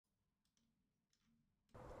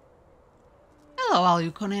Hello all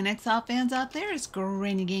you Conan Exile fans out there, it's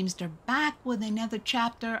Granny Gamester back with another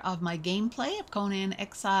chapter of my gameplay of Conan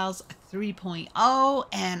Exiles 3.0,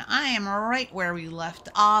 and I am right where we left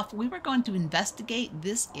off. We were going to investigate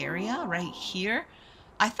this area right here.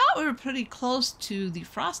 I thought we were pretty close to the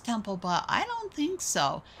Frost Temple, but I don't think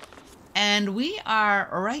so. And we are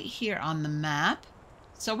right here on the map.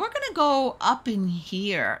 So we're going to go up in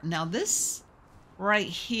here. Now this right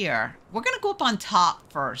here, we're gonna go up on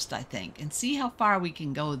top first, I think, and see how far we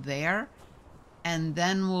can go there, and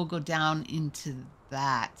then we'll go down into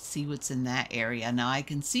that, see what's in that area. Now I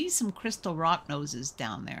can see some crystal rock noses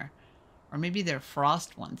down there, or maybe they're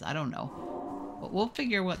frost ones, I don't know, but we'll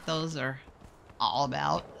figure what those are all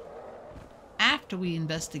about after we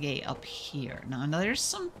investigate up here. Now there's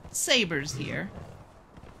some sabers here.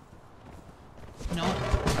 No,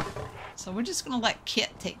 so we're just gonna let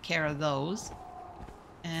Kit take care of those.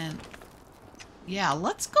 And yeah,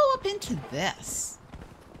 let's go up into this.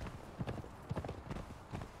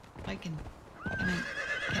 If I can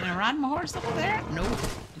I ride my horse up there? Nope,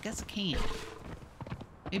 I guess I can't.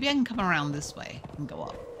 Maybe I can come around this way and go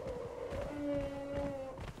up.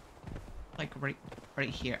 Like right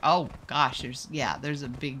here. Oh gosh, there's a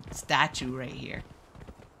big statue right here.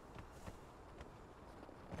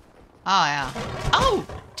 Oh yeah. Oh,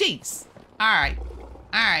 jeez. Alright.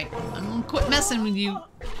 Alright, I'm gonna quit messing with you.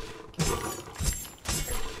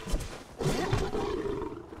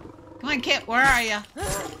 Come on, Kit, where are you?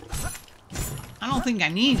 I don't think I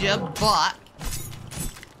need you, but...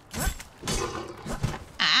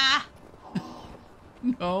 Ah!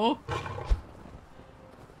 No.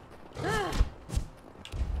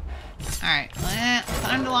 Alright,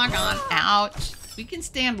 time to log on. Ouch. We can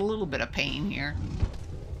stand a little bit of pain here.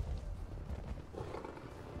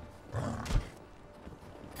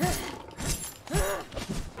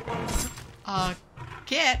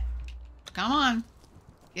 Kit, come on,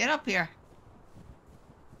 get up here.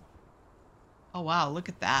 Oh wow, look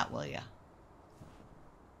at that, will ya?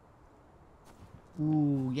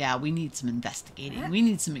 Ooh, yeah, we need some investigating. We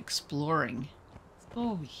need some exploring. Let's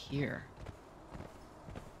go over here.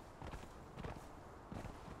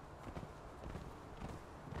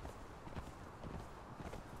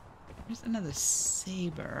 There's another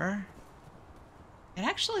saber. It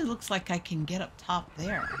actually looks like I can get up top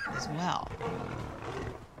there as well.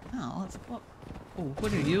 Oh, let's go up. Oh,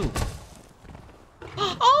 what are you?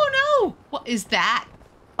 Oh no! What is that?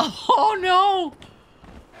 Oh no!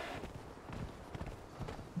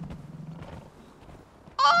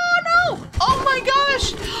 Oh no! Oh my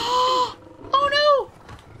gosh! Oh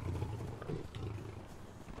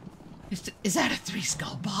no! Is that a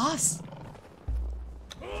 3-skull boss?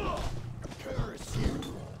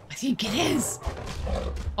 I think it is.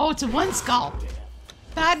 Oh, it's a 1-skull.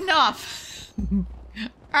 Bad enough.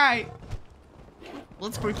 Alright.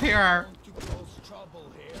 Let's prepare our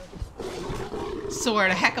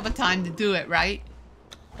sword. A heck of a time to do it, right?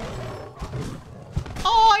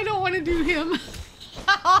 Oh, I don't want to do him.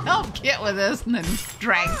 I'll help Kit with this and then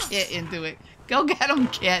drag Kit into it. Go get him,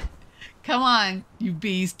 Kit. Come on, you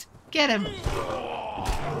beast. Get him.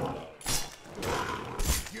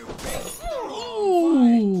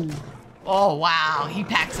 Ooh. Oh, wow. He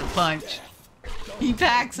packs a punch. He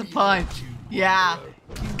packs a punch. Yeah.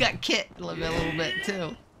 He's got Kit a little bit,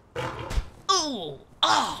 too. Ooh.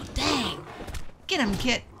 Oh, dang. Get him,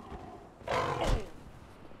 Kit.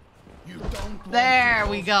 There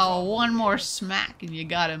we go. One more smack and you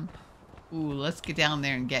got him. Ooh, let's get down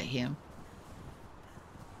there and get him.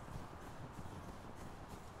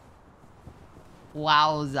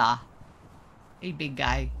 Wowza. Hey, big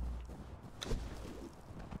guy.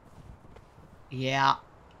 Yeah.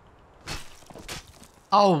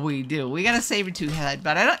 Oh, we do. We got a saber-tooth head,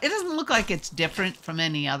 but it doesn't look like it's different from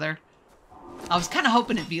any other. I was kind of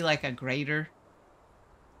hoping it'd be like a greater.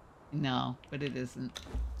 No, but it isn't.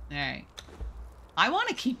 All right. I want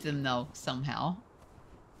to keep them though somehow.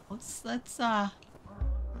 Let's put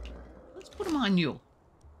them on you.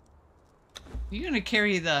 You're gonna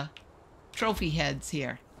carry the trophy heads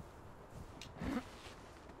here.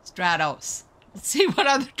 Stratos. Let's see what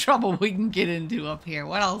other trouble we can get into up here.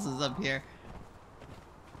 What else is up here?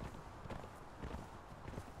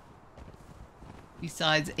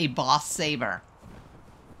 Besides a boss saber.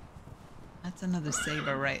 That's another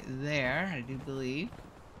saber right there, I do believe.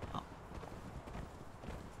 Oh.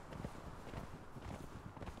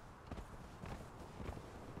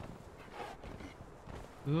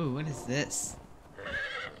 Ooh, what is this?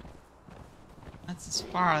 That's as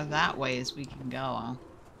far that way as we can go, I'm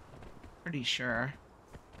pretty sure.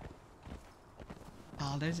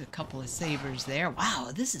 Oh, there's a couple of sabers there.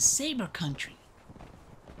 Wow, this is saber country.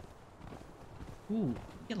 Ooh,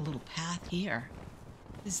 get a little path here.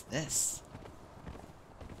 What is this?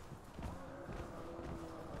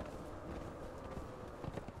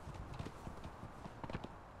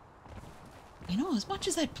 You know, as much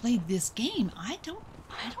as I played this game, I don't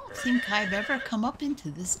think I've ever come up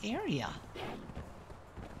into this area.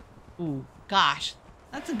 Ooh, gosh.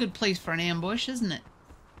 That's a good place for an ambush, isn't it?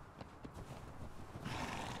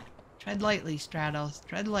 Tread lightly, Stratos.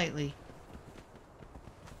 Tread lightly.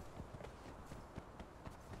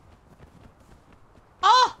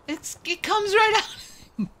 Oh! It comes right out!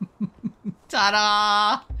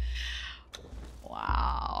 Ta-da!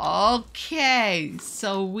 Wow. Okay.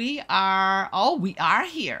 So we are... Oh, we are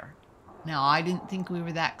here. Now, I didn't think we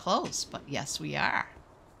were that close, but yes, we are.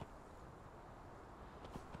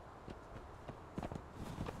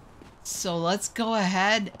 So let's go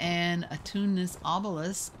ahead and attune this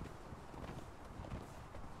obelisk.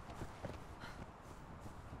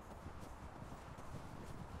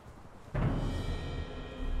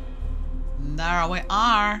 There we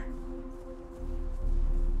are.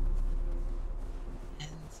 And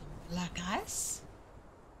some black ice.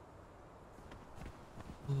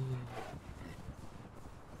 Ooh.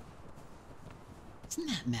 Isn't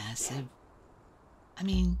that massive? I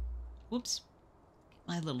mean, whoops. Get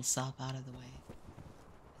my little self out of the way.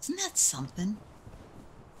 Isn't that something?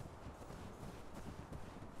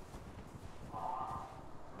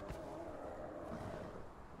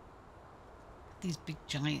 These big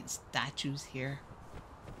giant statues here.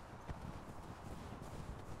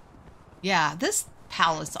 Yeah, this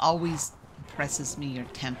palace always impresses me, your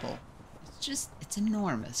temple. It's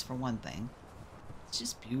enormous for one thing. It's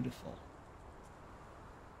just beautiful.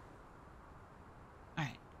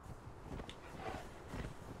 Alright.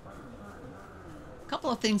 A couple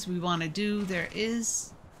of things we want to do. There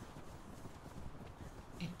is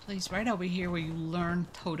a place right over here where you learn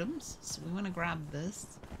totems. So we want to grab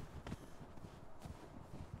this.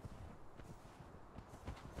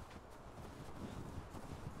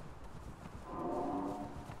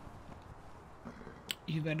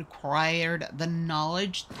 You've acquired the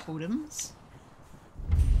knowledge totems.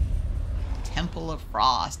 Temple of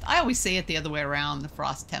Frost. I always say it the other way around, the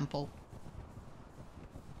Frost Temple.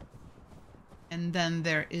 And then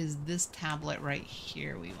there is this tablet right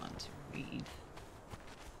here we want to read.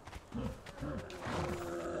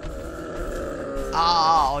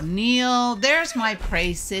 Oh, Neil, there's my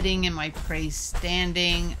prey sitting and my prey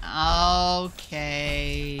standing.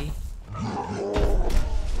 Okay.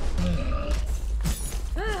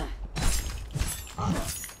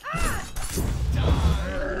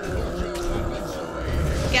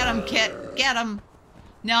 Get him, Kit. Get him.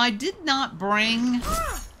 Now, I did not bring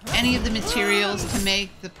any of the materials to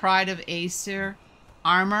make the Pride of Aesir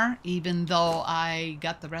armor, even though I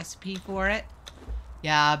got the recipe for it.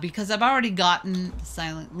 Yeah, because I've already gotten the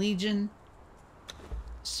Silent Legion,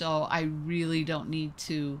 so I really don't need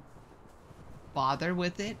to bother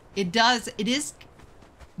with it. It is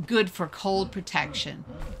good for cold protection,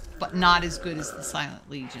 but not as good as the Silent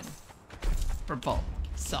Legion for both.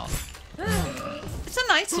 So it's a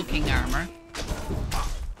nice looking armor.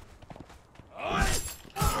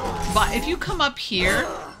 But if you come up here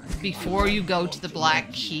before you go to the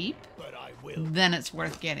Black Keep, then it's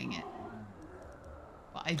worth getting it.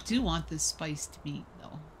 But I do want this spiced meat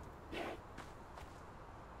though.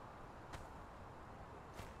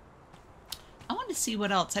 I want to see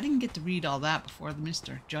what else. I didn't get to read all that before the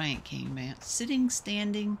Mr. Giant came, man. Sitting,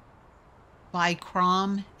 Standing by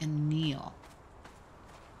Crom and Neil.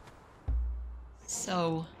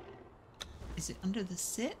 So, is it under the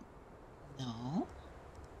sit? No.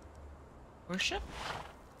 Worship?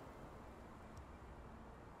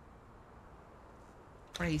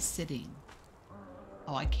 Pray sitting.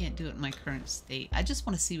 Oh, I can't do it in my current state. I just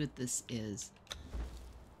want to see what this is.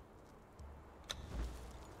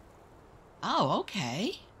 Oh,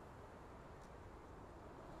 okay.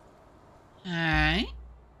 Alright.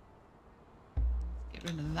 Get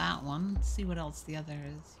rid of that one. Let's see what else the other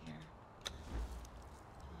is here.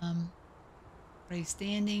 Pray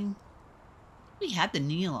standing. We had the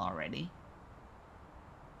Neil already.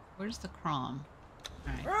 Where's the Crom?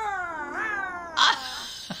 Alright.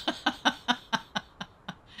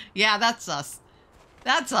 Yeah, that's us.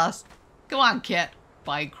 That's us. Come on, Kit.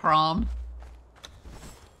 By Crom.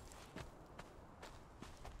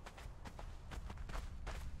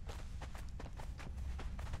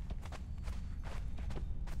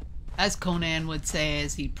 As Conan would say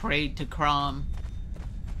as he prayed to Crom.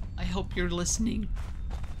 I hope you're listening.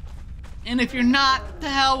 And if you're not, to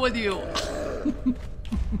hell with you.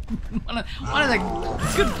 one of the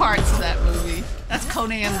good parts of that movie. That's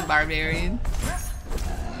Conan the Barbarian.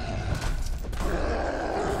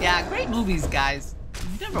 Yeah, great movies, guys. If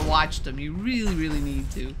you've never watched them, you really, really need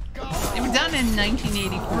to. They were done in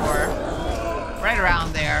 1984, right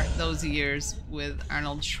around there, those years, with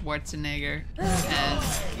Arnold Schwarzenegger. And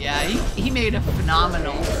yeah, he made a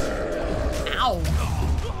phenomenal... Ow!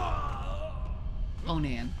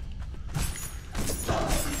 Conan.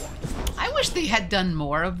 I wish they had done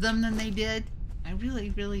more of them than they did. I really,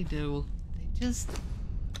 really do. They just...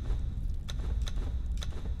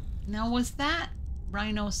 Now, was that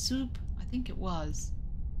rhino soup? I think it was.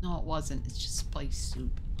 No, it wasn't. It's just spice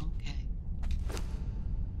soup. Okay.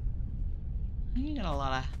 You got a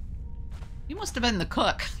lot of... You must have been the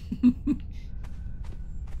cook.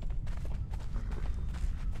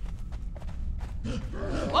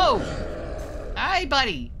 Whoa! Hi,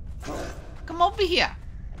 buddy. Come over here.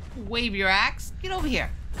 Wave your axe. Get over here.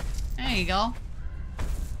 There you go.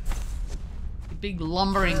 You big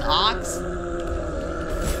lumbering ox.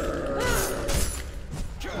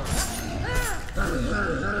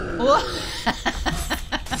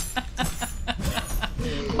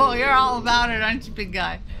 Oh, you're all about it, aren't you, big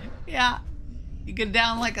guy? Yeah. You get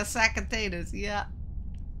down like a sack of potatoes. Yeah.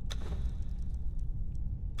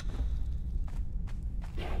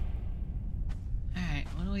 Alright,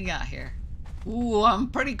 what do we got here? Ooh, I'm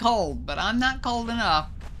pretty cold, but I'm not cold enough.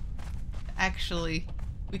 Actually,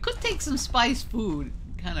 we could take some spiced food.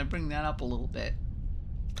 Kind of bring that up a little bit.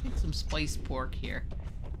 Take some spiced pork here.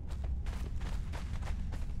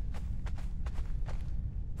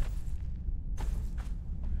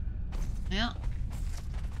 Yeah.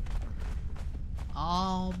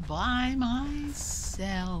 All by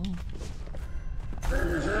myself.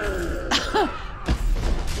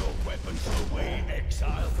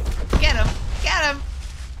 Get him! Get him!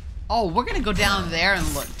 Oh, we're gonna go down there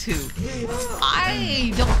and look too.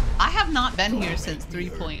 I have not been here since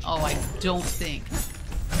 3.0, I don't think.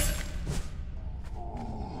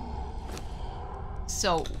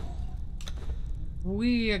 So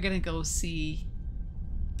we are gonna go see.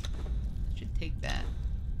 I should take that.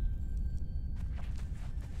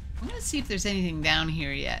 I'm gonna see if there's anything down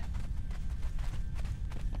here yet.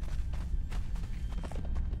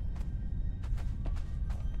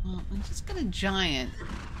 Well, I'm just gonna giant.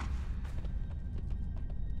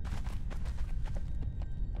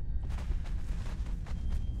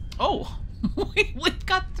 Oh, we've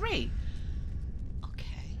got 3.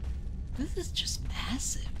 Okay, this is just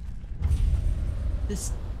massive.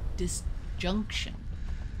 This disjunction.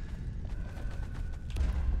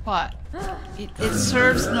 But it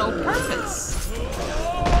serves no purpose.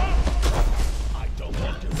 I don't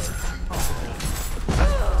want to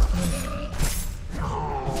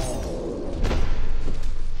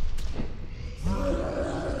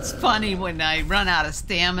It's funny when I run out of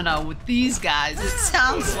stamina with these guys. It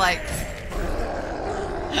sounds like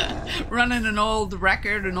running an old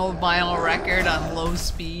vinyl record on low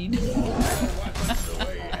speed.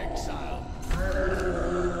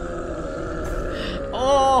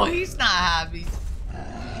 Oh, he's not happy.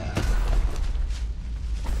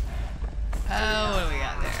 Oh, what do we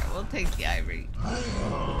got there? We'll take the ivory.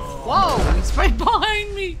 Whoa, he's right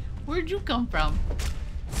behind me. Where'd you come from?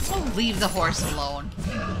 Oh, leave the horse alone.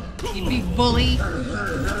 You big bully.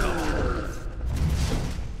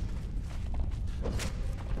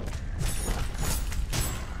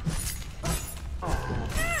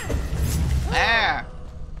 There.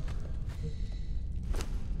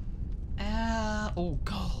 Oh,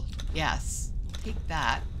 gold. Yes. Take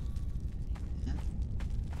that.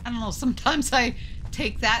 I don't know. Sometimes I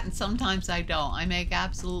take that and sometimes I don't. I make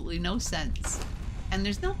absolutely no sense. And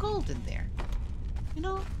there's no gold in there. You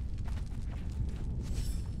know?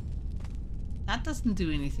 That doesn't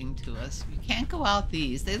do anything to us. We can't go out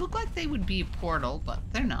these. They look like they would be a portal, but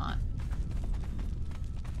they're not.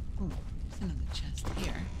 Oh, there's another chest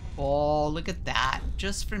here. Oh, look at that.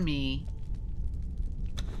 Just for me.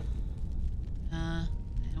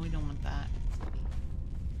 We don't want that.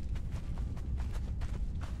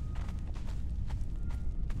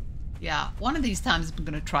 Yeah, one of these times I'm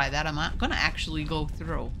going to try that. I'm going to actually go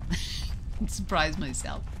through and surprise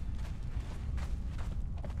myself.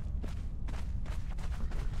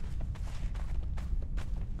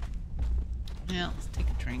 Yeah, let's take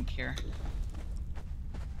a drink here.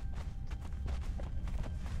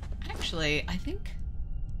 Actually, I think...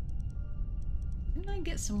 Didn't I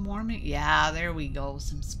get some warming? Yeah, there we go.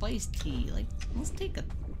 Some spiced tea. Like, let's take a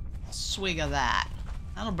swig of that.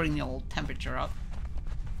 That'll bring the old temperature up.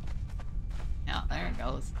 Yeah, there it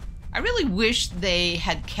goes. I really wish they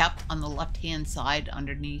had kept on the left-hand side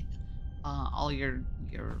underneath all your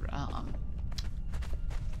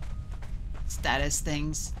status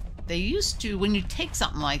things. They used to, when you take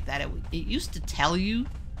something like that, it used to tell you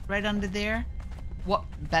right under there what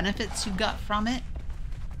benefits you got from it,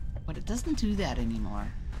 but it doesn't do that anymore.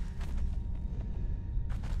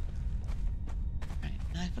 Right,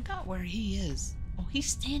 now I forgot where he is. Oh, he's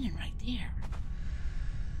standing right there.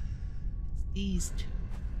 It's these two.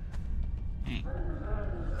 Right.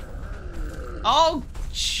 Oh,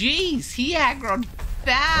 jeez, he aggroed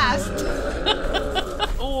fast.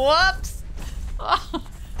 Whoops. Oh.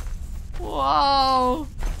 Whoa.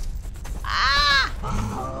 Ah!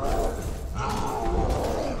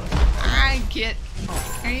 Alright, Kit.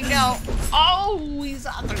 Here you go. Oh, he's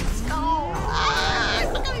on the skull. Ah, I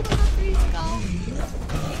forgot he was on the skull.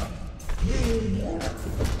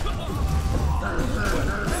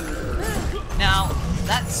 Now,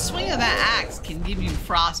 that swing of that axe can give you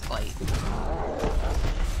frostbite.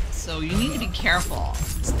 So you need to be careful.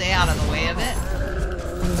 Stay out of the way of it.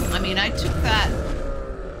 I mean, I took that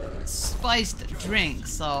spiced drink,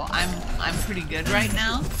 so I'm pretty good right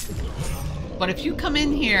now. But if you come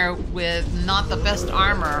in here with not the best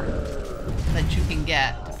armor that you can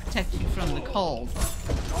get to protect you from the cold.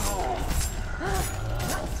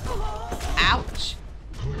 Ouch.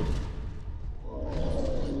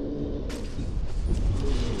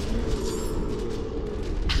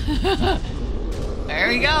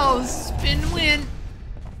 There he goes. Spin win.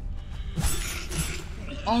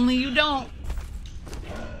 Only you don't.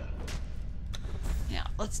 Yeah,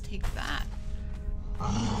 let's take that.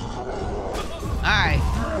 Alright.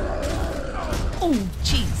 Oh,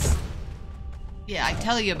 jeez. Yeah, I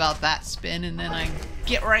tell you about that spin and then I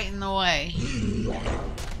get right in the way.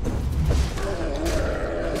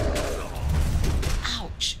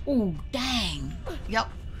 Ouch. Oh, dang. Yep.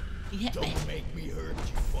 He hit me. Don't make me hurt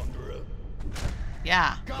you, Wanderer.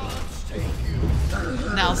 Yeah. Gods take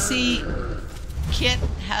you. Now see, Kit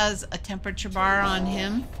has a temperature bar on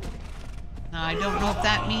him. Now I don't know if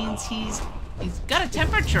that means he's got a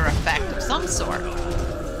temperature effect of some sort.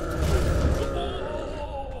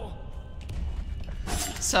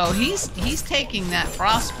 So he's taking that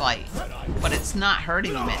frostbite, but it's not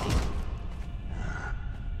hurting him any.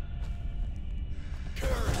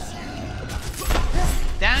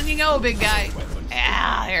 Down you go, big guy.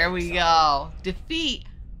 Yeah, here we go. Defeat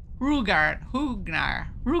Rugnar.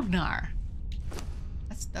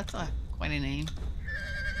 That's quite a name.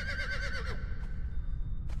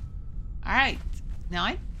 All right. Now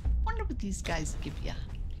I wonder what these guys give you.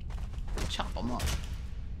 Chop them up.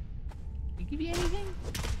 They give you anything?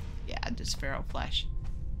 Yeah, just feral flesh.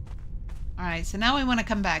 All right. So now we want to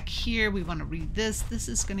come back here. We want to read this. This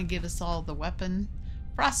is going to give us all the weapon.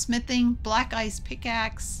 Frostsmithing, black ice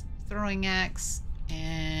pickaxe, throwing axe,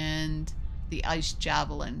 and the ice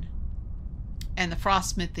javelin. And the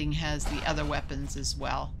frostsmithing has the other weapons as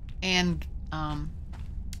well. And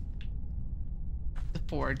the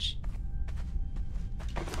forge.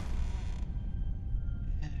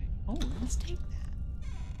 Oh, let's take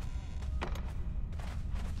that. I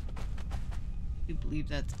do believe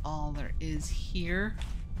that's all there is here.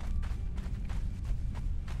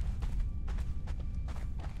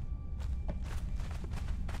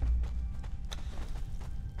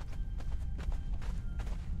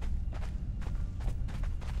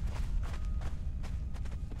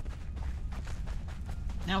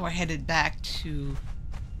 Now we're headed back to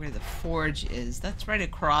where the forge is. That's right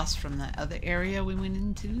across from that other area we went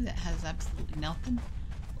into that has absolutely nothing.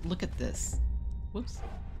 Look at this. Whoops.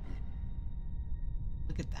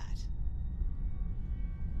 Look at that.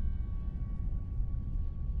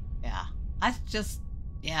 Yeah. I just,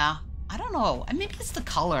 yeah. I don't know. Maybe it's the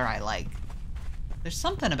color I like. There's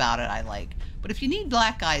something about it I like. But if you need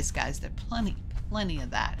black eyes, guys, there's plenty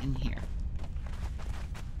of that in here.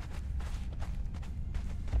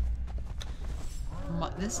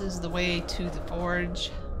 This is the way to the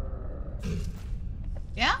forge.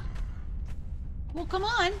 Yeah? Well, come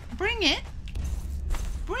on. Bring it.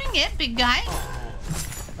 Bring it, big guy.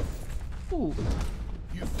 Ooh.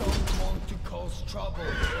 You don't want to cause trouble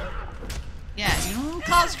here. Yeah, you don't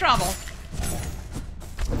cause trouble.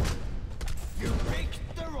 You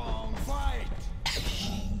picked the wrong fight.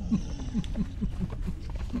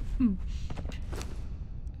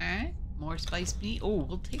 Alright. More spiced meat. Oh,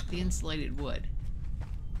 we'll take the insulated wood.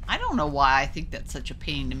 I don't know why I think that's such a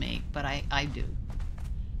pain to make, but I do.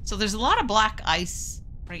 So there's a lot of black ice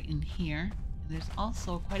right in here. And there's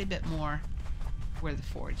also quite a bit more where the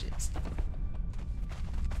forge is.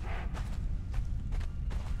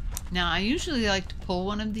 Now, I usually like to pull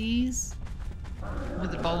one of these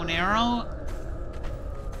with a bow and arrow.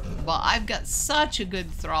 But I've got such a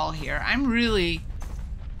good thrall here. I'm really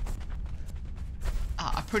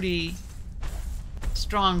a pretty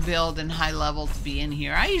strong build and high level to be in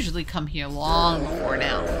here. I usually come here long before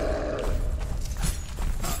now.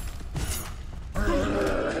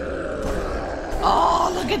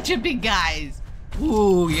 Oh, look at you big guys.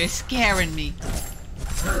 Ooh, you're scaring me.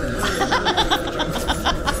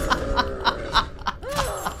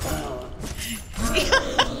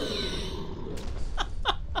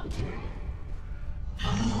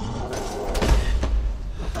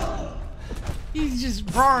 He's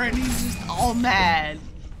just roaring. He's just all mad.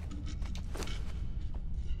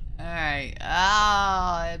 Alright.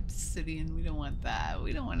 Oh, obsidian. We don't want that.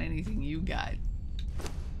 We don't want anything you got.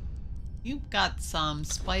 You've got some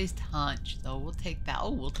spiced hunch, though. We'll take that.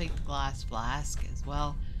 Oh, we'll take the glass flask as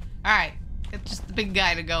well. Alright. Get just the big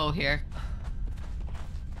guy to go here.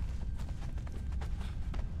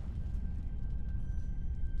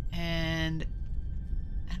 And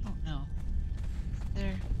I don't know. Is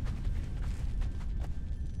there...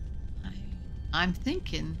 I'm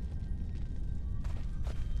thinking...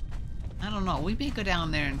 I don't know. We may go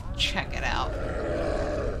down there and check it out.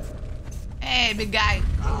 Hey, big guy.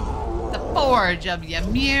 The forge of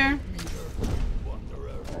Ymir.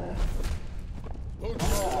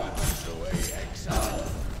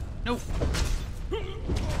 Nope.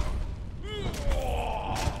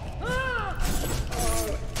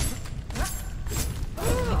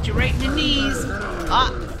 Get you right in the knees. Ah.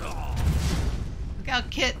 Look out,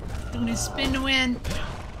 Kit. Doing his spin to win.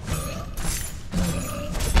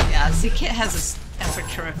 Yeah, see, Kit has a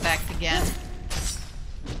temperature effect again.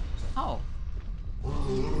 Oh.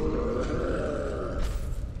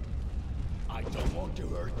 I don't want to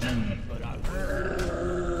hurt them, but I will.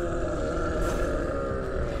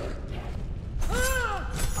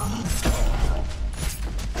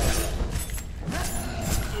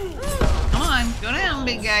 Come on, go down,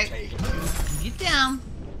 big guy. Get down.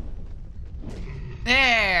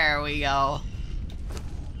 There we go.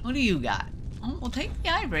 What do you got? Oh, we'll take the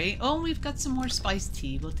ivory. Oh, we've got some more spiced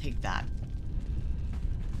tea. We'll take that.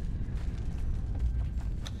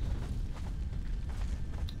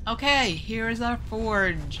 Okay, here is our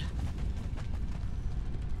forge.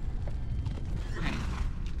 Alright.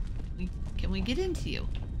 Can we get into you?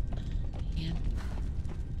 Can't.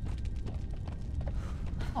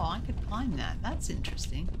 Oh, I could climb that. That's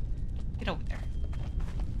interesting. Get over there.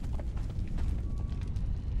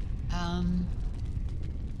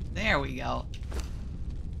 There we go.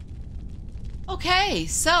 Okay,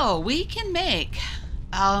 so we can make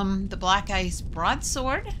the black ice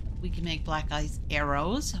broadsword. We can make black ice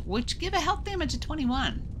arrows, which give a health damage of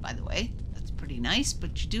 21, by the way. That's pretty nice,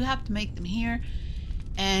 but you do have to make them here.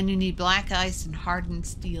 And you need black ice and hardened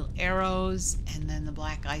steel arrows, and then the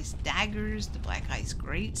black ice daggers, the black ice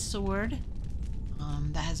greatsword.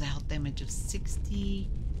 That has a health damage of 60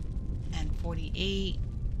 and 48.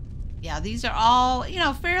 Yeah, these are all, you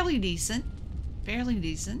know, fairly decent. Fairly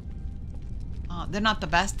decent. They're not the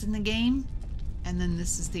best in the game. And then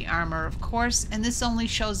this is the armor, of course. And this only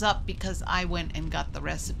shows up because I went and got the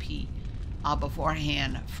recipe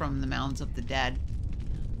beforehand from the Mounds of the Dead.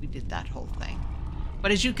 We did that whole thing.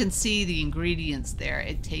 But as you can see, the ingredients there,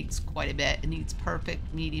 it takes quite a bit. It needs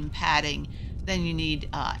perfect medium padding. Then you need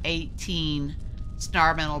 18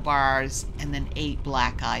 star metal bars, and then 8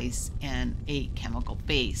 black ice and 8 chemical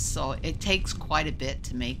base. So it takes quite a bit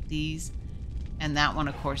to make these. And that one,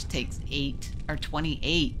 of course, takes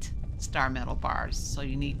 28 star metal bars. So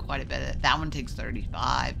you need quite a bit. That one takes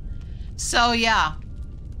 35. So yeah.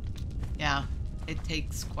 Yeah, it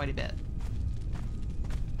takes quite a bit.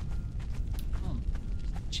 Oh,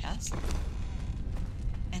 chest.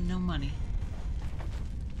 And no money.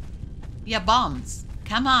 Yeah, bums.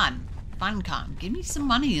 Come on. Funcom, give me some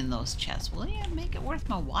money in those chests, will you? Make it worth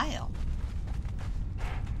my while.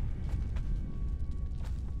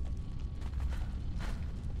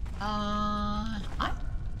 I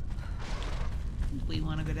think we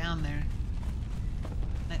want to go down there.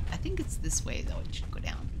 I think it's this way, though. It should go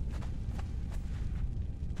down.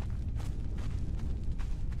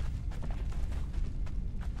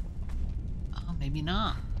 Oh, maybe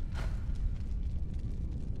not.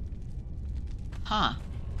 Huh.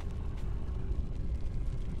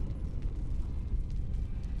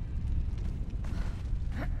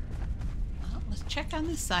 Let's check on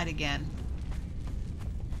this side again.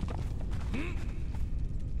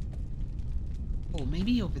 Oh,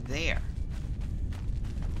 maybe over there.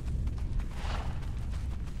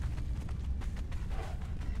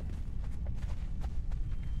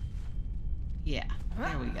 Yeah,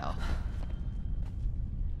 there we go.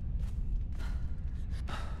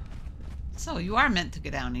 So you are meant to go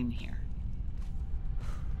down in here.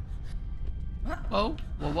 Whoa,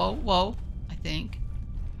 whoa, whoa, whoa, I think.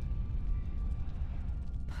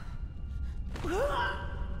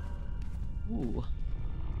 Ooh.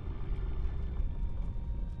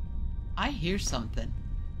 I hear something.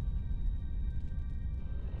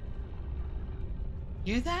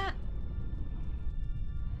 Hear that?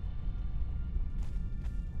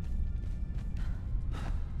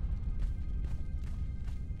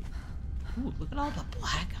 Ooh, look at all the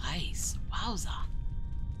black ice. Wowza.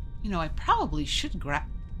 You know, I probably should grab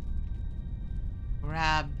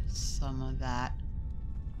some of that.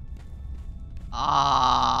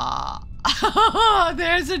 Ah,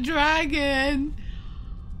 there's a dragon.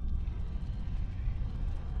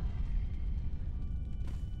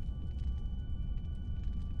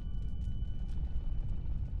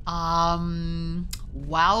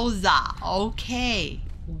 Wowza. Okay.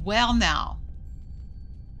 Well now.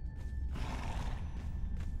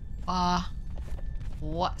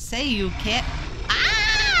 What say you, Kit?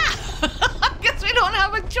 Ah! Guess we don't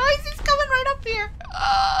have a choice. He's coming right up here.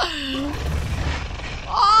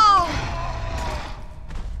 Oh!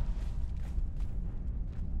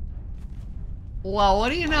 Well, what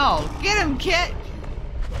do you know? Get him, Kit!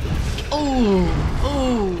 Ooh,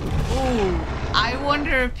 ooh, ooh. I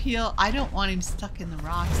wonder if he'll... I don't want him stuck in the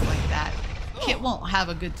rocks like that. Kit won't have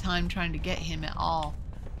a good time trying to get him at all.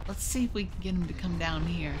 Let's see if we can get him to come down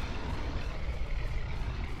here.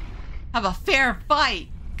 Have a fair fight.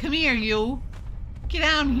 Come here, you. Get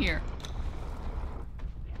down here.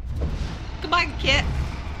 Come on, Kit.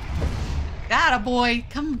 Atta boy.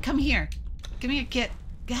 Come here. Come here, Kit.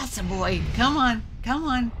 That's a boy. Come on. Come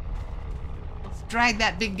on. Let's drag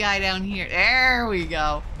that big guy down here. There we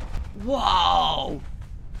go. Whoa.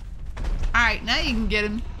 Alright, now you can get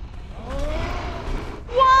him.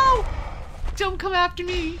 Whoa! Don't come after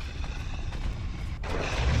me.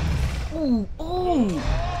 Ooh, ooh.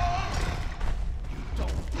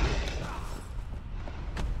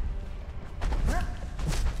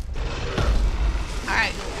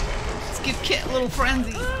 Alright, let's give Kit a little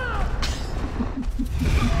frenzy.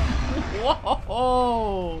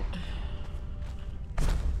 Whoa!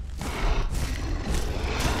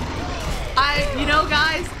 You know,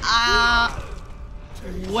 guys,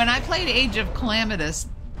 when I played Age of Calamitous,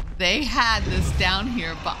 they had this down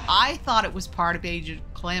here, but I thought it was part of Age of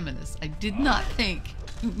Calamitous. I did not think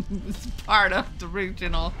it was part of the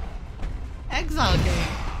original Exile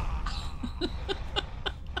game.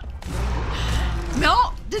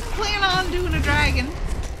 No, didn't plan on doing a dragon.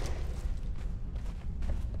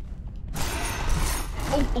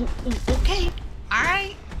 Oh, okay.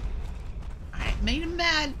 Alright. Alright, made him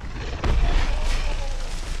mad.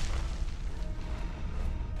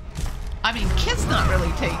 I mean, Kit's not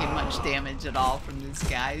really taking much damage at all from this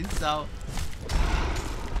guy, so...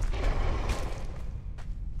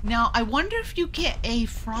 Now, I wonder if you get a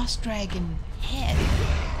Frost Dragon head.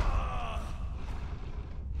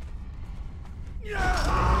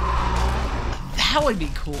 That would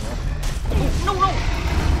be cool. Oh, no, no!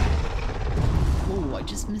 Oh, I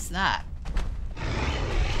just missed that.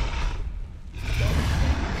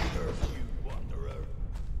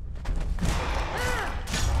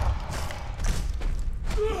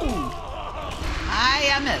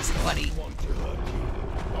 I missed, buddy.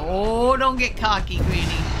 Oh, don't get cocky, Greenie.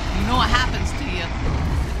 You know what happens to you.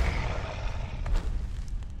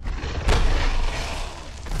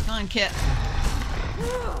 Come on, Kit.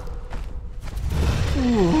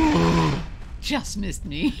 Ooh, just missed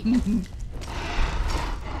me.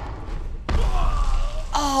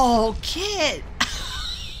 Oh, Kit.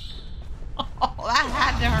 Oh, that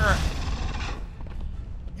had to hurt.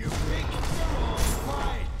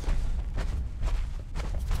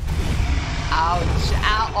 Ouch.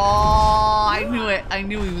 Ow. Oh, I knew it. I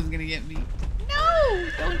knew he was going to get me. No,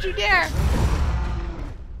 don't you dare.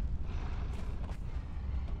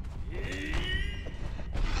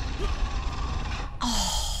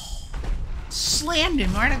 Oh, slammed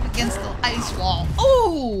him right up against the ice wall.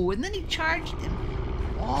 Oh, and then he charged him.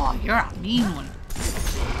 Oh, you're a mean one.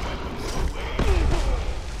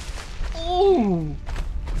 Oh.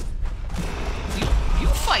 You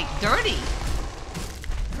fight dirty.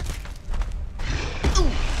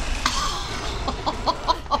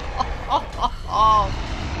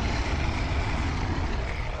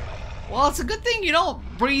 Well, it's a good thing you don't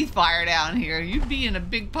breathe fire down here. You'd be in a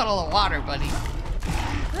big puddle of water, buddy.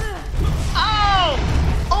 Oh!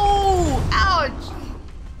 Oh! Ouch!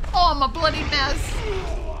 Oh, I'm a bloody mess.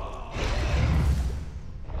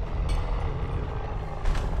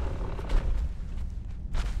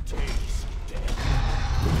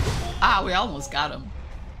 Ah, we almost got him.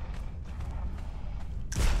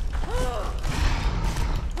 Oh!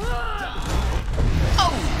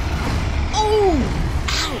 Oh!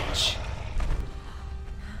 Ouch!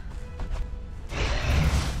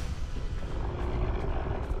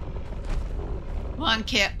 Come on,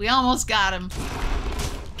 Kit. We almost got him.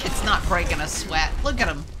 Kit's not breaking a sweat. Look at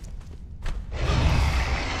him.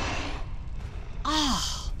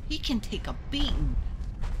 Oh, he can take a beating.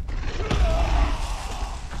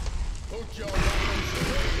 Put your weapons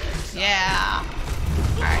away, exile. Yeah.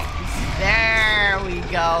 Alright. There we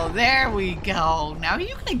go. There we go. Now, are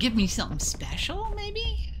you going to give me something special,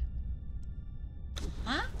 maybe?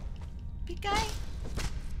 Huh? Big guy?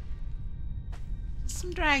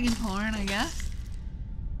 Some dragon horn, I guess.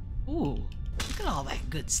 Ooh. Look at all that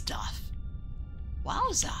good stuff.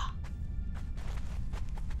 Wowza.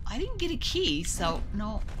 I didn't get a key, so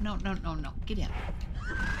no. Get in.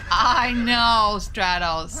 I know,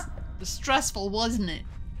 Stratos. It was stressful, wasn't it?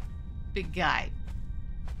 Big guy.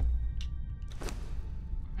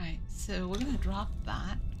 Right, so we're gonna drop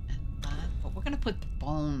that and that, but we're gonna put the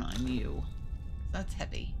bone on you. That's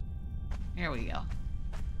heavy. There we go.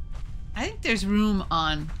 I think there's room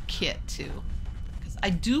on Kit too, because I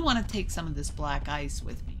do want to take some of this black ice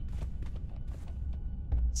with me.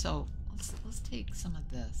 So let's take some of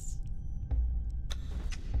this.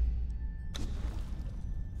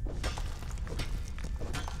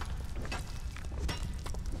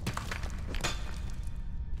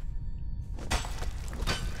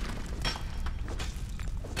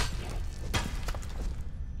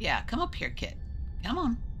 Yeah, come up here, Kit. Come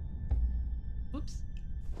on. Oops.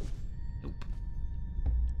 Nope.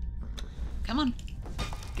 Come on.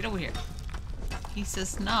 Get over here. He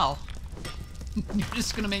says no. You're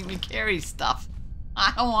just gonna make me carry stuff.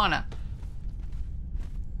 I don't wanna.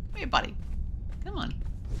 Come here, buddy. Come on.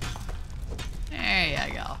 There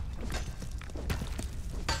you go.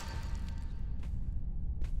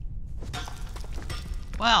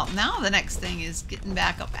 Well, now the next thing is getting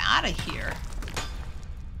back up out of here.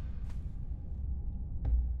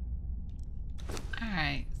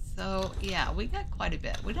 Alright, so yeah, we got quite a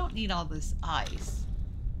bit. We don't need all this ice.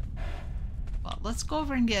 Well, let's go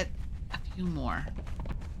over and get a few more.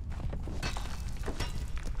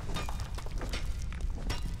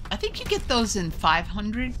 I think you get those in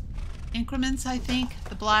 500 increments, I think.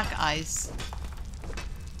 The black ice.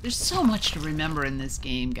 There's so much to remember in this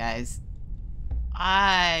game, guys.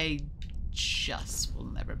 I just will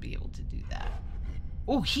never be able to do that.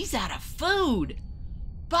 Oh, he's out of food!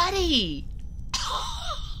 Buddy!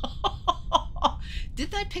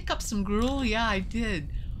 Did I pick up some gruel? Yeah, I did.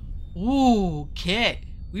 Ooh, Kit.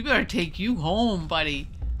 We better take you home, buddy.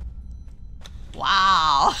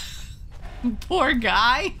 Wow. Poor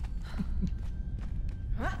guy.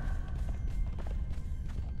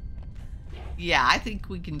 Yeah, I think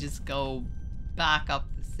we can just go back up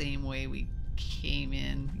the same way we came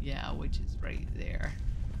in. Yeah, which is right there.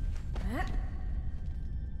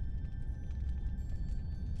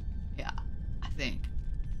 Yeah, I think.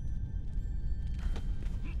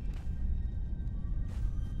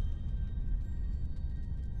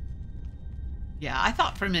 Yeah, I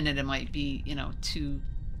thought for a minute it might be, you know, too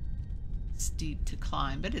steep to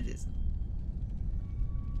climb, but it isn't.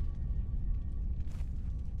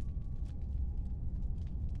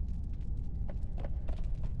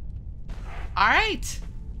 All right.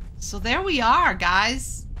 So there we are,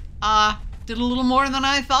 guys. Did a little more than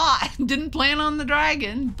I thought. Didn't plan on the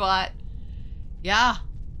dragon, but yeah.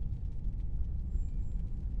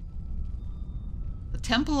 The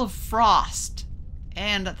Temple of Frost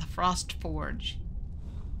and at the Frost Forge.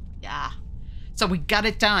 Yeah. So we got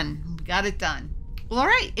it done. We got it done. Well, all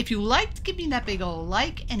right. If you liked, give me that big old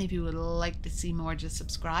like. And if you would like to see more, just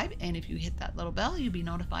subscribe. And if you hit that little bell, you'll be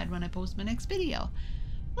notified when I post my next video.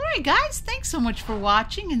 All right, guys. Thanks so much for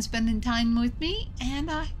watching and spending time with me. And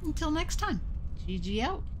until next time, GG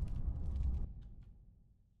out.